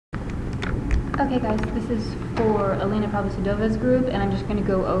Okay guys, this is for Alina Papasadova's group, and I'm just going to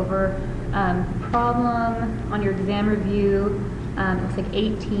go over problem on your exam review. Looks like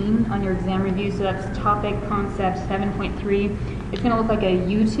 18 on your exam review, so that's topic concept 7.3. It's going to look like a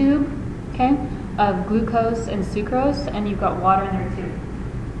U-tube, okay, of glucose and sucrose, and you've got water in there too.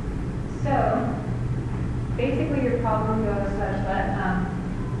 So basically your problem goes such that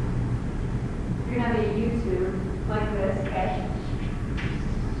you're going to have a U-tube like this, okay?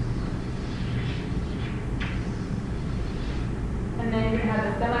 And then you're going to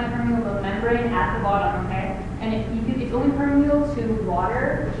have a semi-permeable membrane at the bottom, okay? And it's only permeable to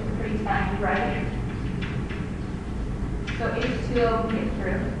water, which is pretty tiny, right? So H2O can get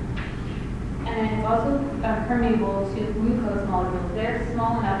through. And then it's also permeable to glucose molecules. They're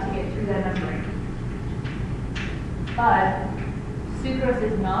small enough to get through that membrane. But sucrose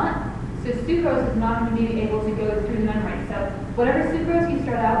is not. So sucrose is not going to be able to go through the membrane. So whatever sucrose you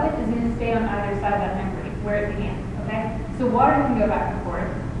start out with is going to stay on either side of that membrane, where it began, okay? So water can go back and forth,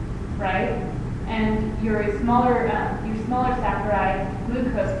 right? And your smaller saccharide,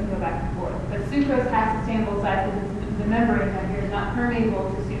 glucose, can go back and forth. But sucrose has to stay on both sides because the membrane down here is not permeable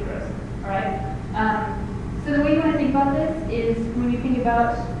to sucrose, all right? So the way you want to think about this is when you think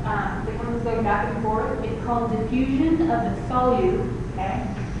about the one that's going back and forth, it's called diffusion of the solute, okay?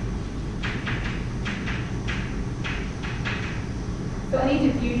 So any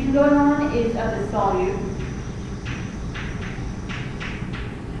diffusion going on is of the solute.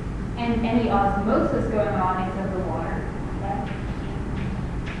 And any osmosis going on is of the water. Okay?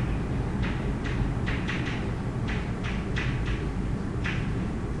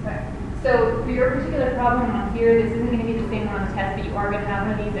 Okay. So for your particular problem on here, this isn't going to be the same one on the test, but you are going to have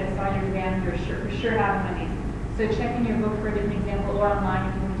one of these. I saw your exam, you're for sure having one of these. So check in your book for a different example or online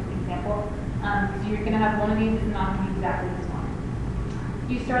if you want a different example. Because you're going to have one of these, it's not going to be exactly this one.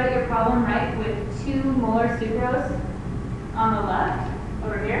 You started your problem, right, with 2 molar sucrose on the left,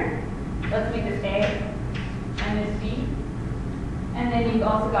 over here. Let's make this A and this B. And then you've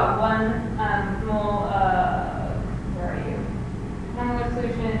also got 1 mole, where are you? 1 molar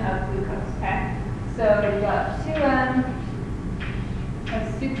solution of glucose, okay? So you've got 2M of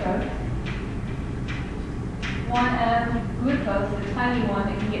sucrose, 1M glucose, the tiny one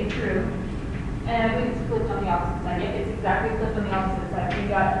that can get through. And I think it's flipped on the opposite side. Yeah, it's exactly flipped on the opposite side. We've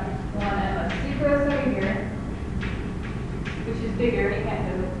got 1M of sucrose over here, which is bigger, it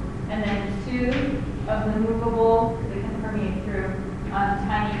can't move. And then 2 of the movable, that can permeate through,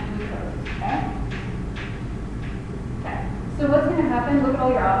 tiny glucose, okay? Okay, so what's going to happen, look at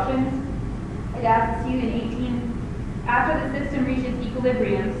all your options. It asks you in 18, after the system reaches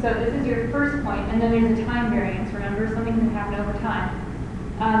equilibrium, so this is your first point, and then there's a time variance, remember, something can happen over time.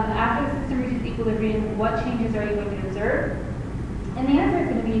 After the system reaches equilibrium, what changes are you going to observe? And the answer is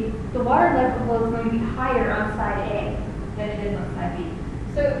going to be, the water level is going to be higher on side A than it is on side B.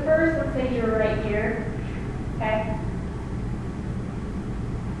 So first, let's say you're right here, okay?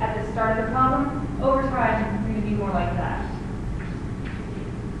 At the start of the problem, over time, you're going to be more like that.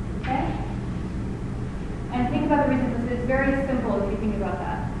 Okay? And think about the reasons. It's very simple if you think about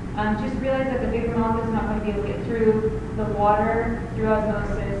that. Just realize that the bigger molecule is not going to be able to get through the water, through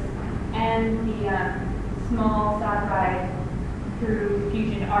osmosis, and the small saccharide through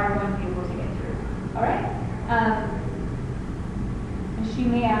diffusion are going to be able to get through. All right? She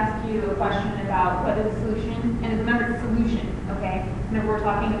may ask you a question about whether the solution, and remember the solution, okay? Whenever we're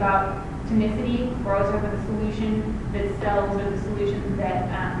talking about tonicity, we're always talking about the solution that cells or the solution that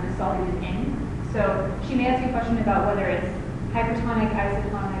the solute is in. So she may ask you a question about whether it's hypertonic,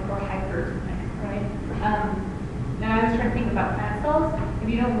 isotonic, or hypertonic, right? Now I was trying to think about plant cells. If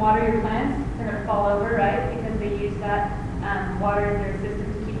you don't water your plants, they're going to fall over, right? Because they use that water in their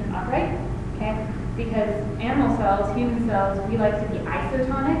system to keep them upright, okay? Because animal cells, human cells, we like to be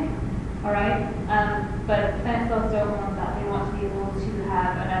isotonic, all right? But plant cells don't want that. They want to be able to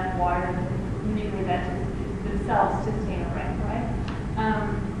have enough water to manipulate that to themselves to stay upright, all right?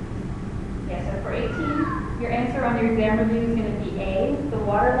 Yeah, so for 18, your answer on your exam review is going to be A. The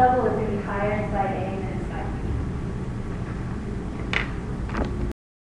water level is going to be higher inside